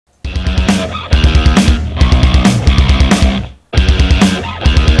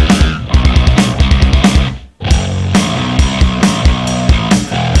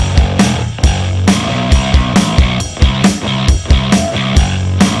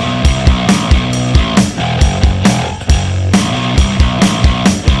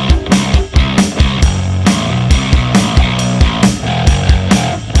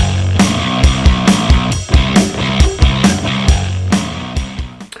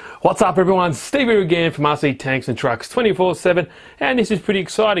What's up everyone, Steve here again from RC Tanks and Trucks 24/7, and this is pretty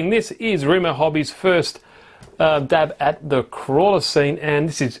exciting. This is Remo Hobby's first dab at the crawler scene, and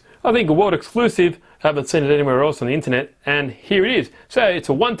this is, I think, a world exclusive. I haven't seen it anywhere else on the internet, and here it is. So it's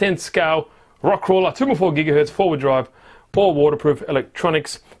a 1/10 scale rock crawler, 2.4 gigahertz forward drive, all waterproof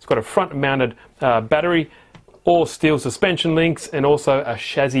electronics. It's got a front mounted battery, all steel suspension links, and also a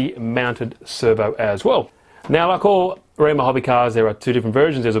chassis mounted servo as well. Now, like all Remo Hobby cars, there are two different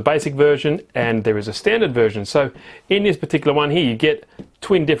versions. There's a basic version and there is a standard version. So in this particular one here, you get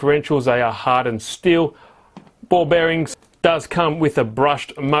twin differentials. They are hardened steel. Ball bearings does come with a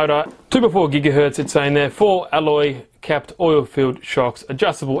brushed motor. 2.4 gigahertz, it's saying there. 4 alloy capped oil-filled shocks,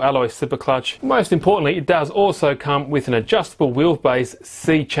 adjustable alloy slipper clutch. Most importantly, it does also come with an adjustable wheelbase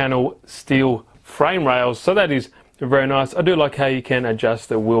C-channel steel frame rails. So that is very nice. I do like how you can adjust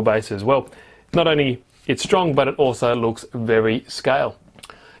the wheelbase as well. Not only it's strong, but it also looks very scale.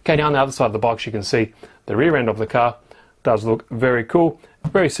 Okay, now on the other side of the box you can see the rear end of the car. Does look very cool,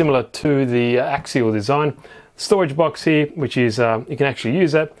 very similar to the axial design. Storage box here, which is you can actually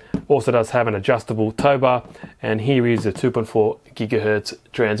use that. Also does have an adjustable tow bar, and here is the 2.4 gigahertz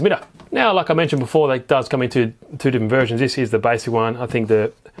transmitter. Now, like I mentioned before, that does come into two different versions. This is the basic one. I think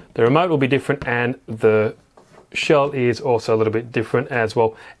the remote will be different, and the shell is also a little bit different as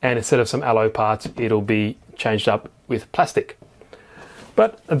well, and instead of some alloy parts it'll be changed up with plastic.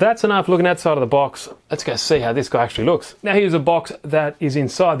 But that's enough looking outside of the box. Let's go see how this guy actually looks. Now here's a box that is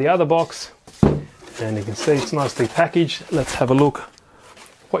inside the other box, and you can see it's nicely packaged. Let's have a look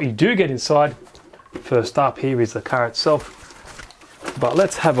what you do get inside. First up here is the car itself, but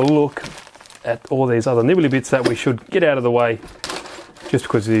let's have a look at all these other nibbly bits that we should get out of the way, just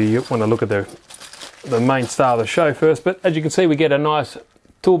because you want to look at the main star of the show first. But as you can see, we get a nice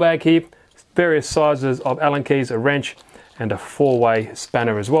tool bag here, various sizes of Allen keys, a wrench, and a 4-way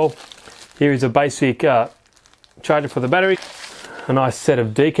spanner as well. Here is a basic charger for the battery, a nice set of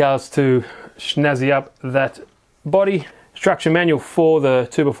decals to snazzy up that body, instruction manual for the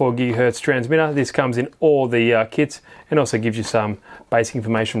 2.4 gigahertz transmitter. This comes in all the kits, and also gives you some basic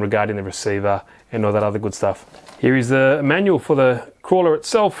information regarding the receiver and all that other good stuff. Here is the manual for the crawler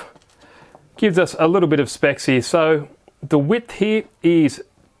itself. Gives us a little bit of specs here. So the width here is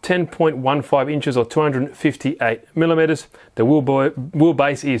 10.15 inches or 258 millimeters. The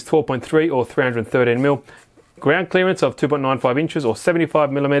wheelbase is 12.3 or 313 mil. Ground clearance of 2.95 inches or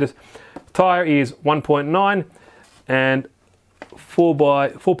 75 millimeters. Tire is 1.9 and 4 by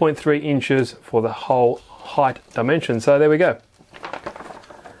 4.3 inches for the whole height dimension. So there we go.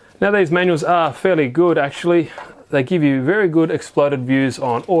 Now these manuals are fairly good actually. They give you very good exploded views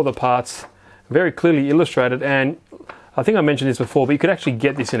on all the parts, very clearly illustrated, and I think I mentioned this before, but you could actually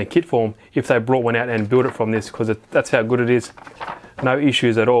get this in a kit form if they brought one out and built it from this, because that's how good it is. No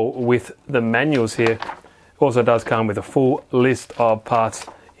issues at all with the manuals here. Also does come with a full list of parts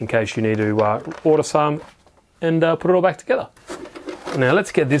in case you need to order some and put it all back together. Now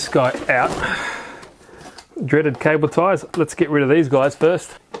let's get this guy out. Dreaded cable ties. Let's get rid of these guys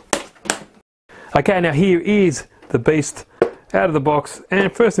first. Okay, now here is the beast out of the box,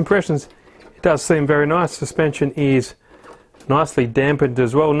 and first impressions, it does seem very nice. Suspension is nicely dampened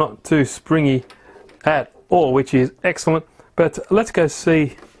as well, not too springy at all, which is excellent. But let's go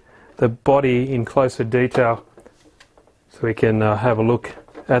see the body in closer detail so we can have a look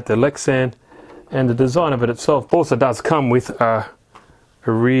at the Lexan, and the design of it itself also does come with a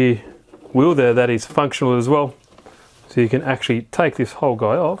rear wheel there that is functional as well, so you can actually take this whole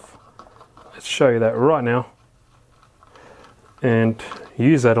guy off. Let's show you that right now, and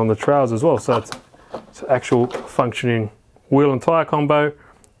use that on the trails as well. So it's actual functioning wheel and tyre combo,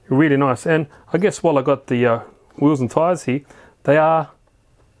 really nice. And I guess while I got the wheels and tyres here, it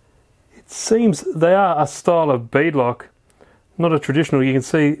seems they are a style of bead lock, not a traditional. You can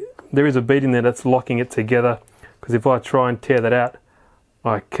see there is a bead in there that's locking it together, because if I try and tear that out,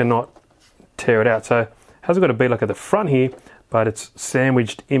 I cannot tear it out. So it hasn't got a bead lock at the front here, but it's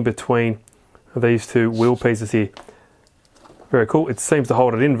sandwiched in between these two wheel pieces here. Very cool. It seems to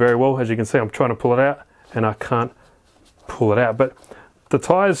hold it in very well. As you can see, I'm trying to pull it out and I can't pull it out. But the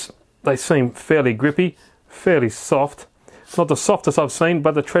tyres, they seem fairly grippy, fairly soft. It's not the softest I've seen,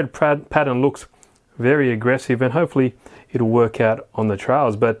 but the tread pattern looks very aggressive, and hopefully it'll work out on the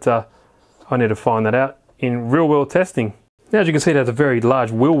trails. But I need to find that out in real world testing. Now, as you can see, there's a very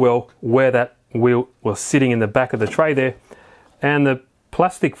large wheel well where that wheel was sitting in the back of the tray there. And the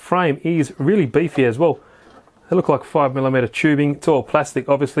plastic frame is really beefy as well. They look like 5mm tubing. It's all plastic,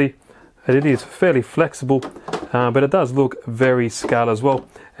 obviously, and it is fairly flexible, but it does look very scale as well.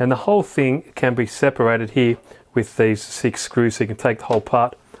 And the whole thing can be separated here with these 6 screws, so you can take the whole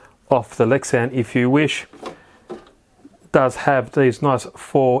part off the Lexan if you wish. Does have these nice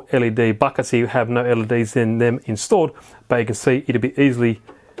 4 LED buckets. You have no LEDs in them installed, but you can see it'll be easily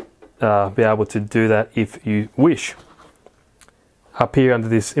be able to do that if you wish. Up here under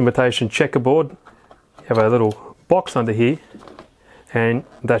this imitation checkerboard, you have a little box under here, and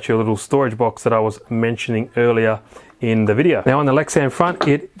that's your little storage box that I was mentioning earlier in the video. Now on the Lexan front,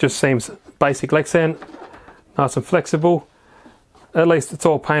 it just seems basic Lexan, nice and flexible. At least it's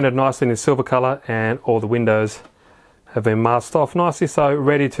all painted nicely in silver color, and all the windows have been masked off nicely, so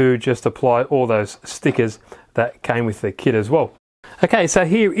ready to just apply all those stickers that came with the kit as well. Okay, so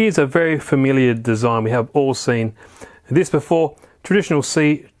here is a very familiar design. We have all seen this before. Traditional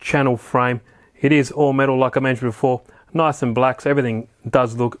C channel frame. It is all metal like I mentioned before, nice and black, so everything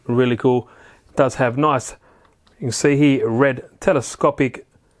does look really cool. It does have nice, you can see here, red telescopic,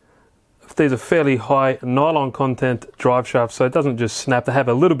 these are fairly high nylon content drive shafts, so it doesn't just snap. They have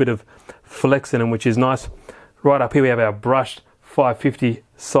a little bit of flex in them, which is nice. Right up here we have our brushed 550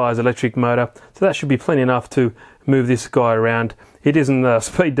 size electric motor, so that should be plenty enough to move this guy around. It isn't a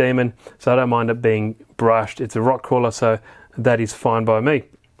speed demon, so I don't mind it being brushed. It's a rock crawler, so that is fine by me.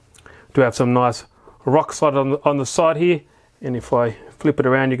 Do have some nice rock slide on the side here, and if I flip it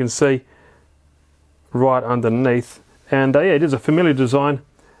around you can see right underneath, and yeah, it is a familiar design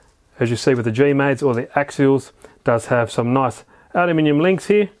as you see with the G-mates or the axials. Does have some nice aluminium links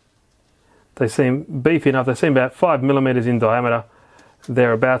here. They seem beefy enough. They seem about 5mm in diameter,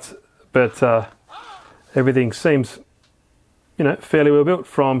 thereabouts, but everything seems, you know, fairly well built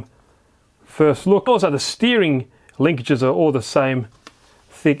from first look. Also the steering linkages are all the same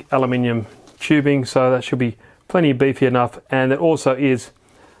thick aluminium tubing, so that should be plenty beefy enough. And it also is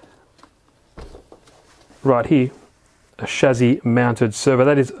right here a chassis mounted servo.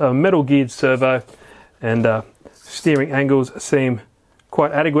 That is a metal geared servo, and steering angles seem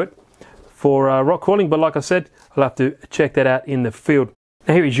quite adequate for rock crawling, but like I said, I'll have to check that out in the field.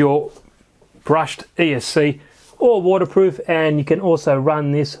 Now here is your brushed ESC, all waterproof, and you can also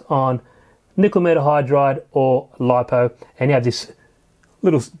run this on nickel metal hydride or LiPo, and you have this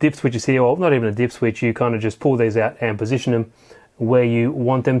little dip switches here, or not even a dip switch. You kind of just pull these out and position them where you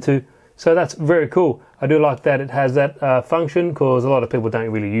want them to, so that's very cool. I do like that it has that function, because a lot of people don't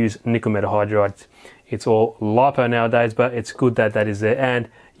really use nickel metal hydride. It's all LiPo nowadays, but it's good that that is there, and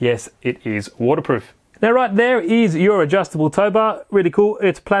yes, it is waterproof. Now right there is your adjustable tow bar. Really cool.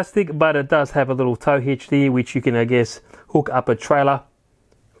 It's plastic, but it does have a little tow hitch there, which you can, I guess, hook up a trailer.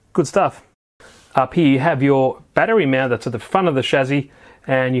 Good stuff. Up here you have your battery mount that's at the front of the chassis,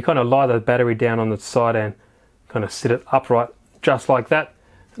 and you kind of lie the battery down on the side and kind of sit it upright just like that.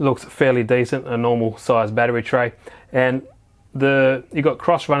 It looks fairly decent, a normal size battery tray, and you got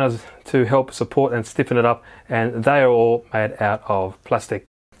cross runners to help support and stiffen it up, and they are all made out of plastic.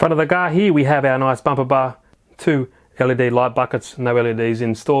 Front of the car here we have our nice bumper bar, 2 LED light buckets, no LEDs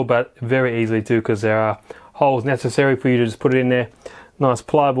installed, but very easily too, because there are holes necessary for you to just put it in there. Nice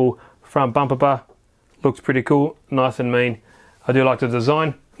pliable front bumper bar, looks pretty cool, nice and mean. I do like the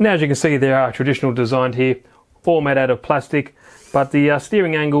design. Now as you can see, there are traditional designed here, all made out of plastic, but the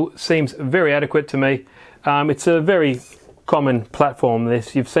steering angle seems very adequate to me. It's a very common platform,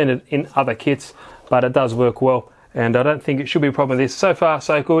 this. You've seen it in other kits, but it does work well, and I don't think it should be a problem with this. So far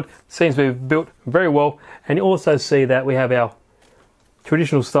so good, seems to be built very well. And you also see that we have our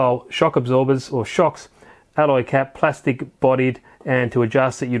traditional style shock absorbers or shocks, alloy cap, plastic bodied, and to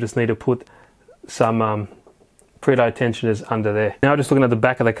adjust it you just need to put some preload tensioners under there. Now just looking at the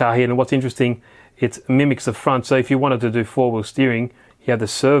back of the car here, and what's interesting, it mimics the front, so if you wanted to do four-wheel steering, you have the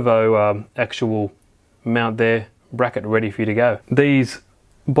servo actual mount there, bracket ready for you to go. These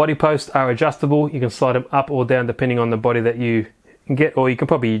body posts are adjustable. You can slide them up or down depending on the body that you get, or you can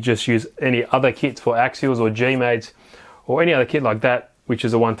probably just use any other kits for axials or G-mates or any other kit like that, which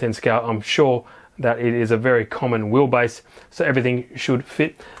is a 110 scale. I'm sure that it is a very common wheelbase, so everything should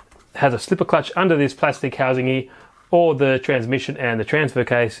fit. It has a slipper clutch under this plastic housing here. All the transmission and the transfer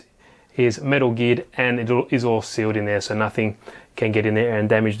case is metal geared, and it is all sealed in there, so nothing can get in there and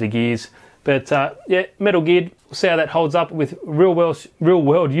damage the gears. But yeah, metal geared. We'll see how that holds up with real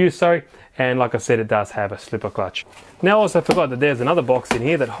world use, sorry. And like I said, it does have a slipper clutch. Now I also forgot that there's another box in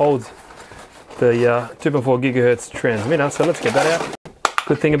here that holds the 2.4 gigahertz transmitter, so let's get that out.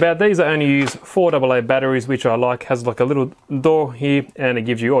 Good thing about these, I only use 4 AA batteries, which I like. Has like a little door here, and it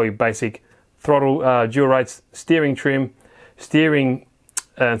gives you all your basic throttle, dual rates, steering trim,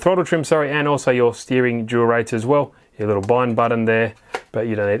 throttle trim, sorry, and also your steering dual rates as well. Your little bind button there, but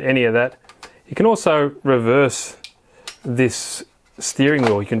you don't need any of that. You can also reverse this steering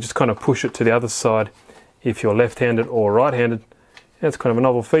wheel. You can just kind of push it to the other side if you're left-handed or right-handed, That's kind of a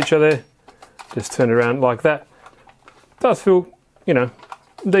novel feature there. Just turn it around like that. Does feel, you know,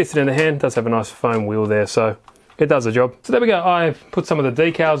 decent in the hand. Does have a nice foam wheel there, so it does the job. So there we go. I've put some of the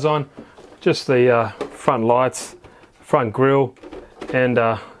decals on, just the front lights, front grille, and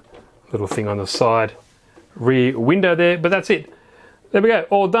little thing on the side, rear window there, but that's it. There we go,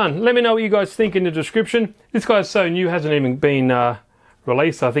 all done. Let me know what you guys think in the description. This guy's so new, hasn't even been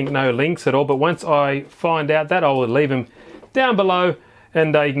released. I think no links at all, but once I find out that, I will leave them down below,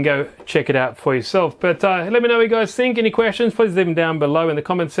 and you can go check it out for yourself. But let me know what you guys think. Any questions, please leave them down below in the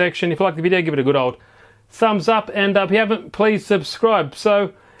comment section. If you like the video, give it a good old thumbs up, and if you haven't, please subscribe.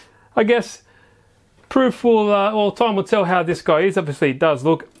 So I guess proof will, or time will tell how this guy is. Obviously it does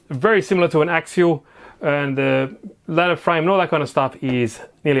look very similar to an axial, and the ladder frame and all that kind of stuff is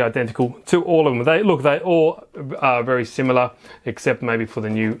nearly identical to all of them. They all are very similar, except maybe for the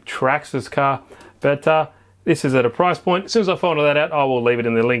new Traxxas car. But this is at a price point. As soon as I find all that out, I will leave it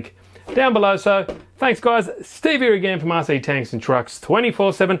in the link down below. So thanks guys, Steve here again from RC Tanks and Trucks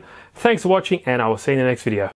 24/7. Thanks for watching, and I will see you in the next video.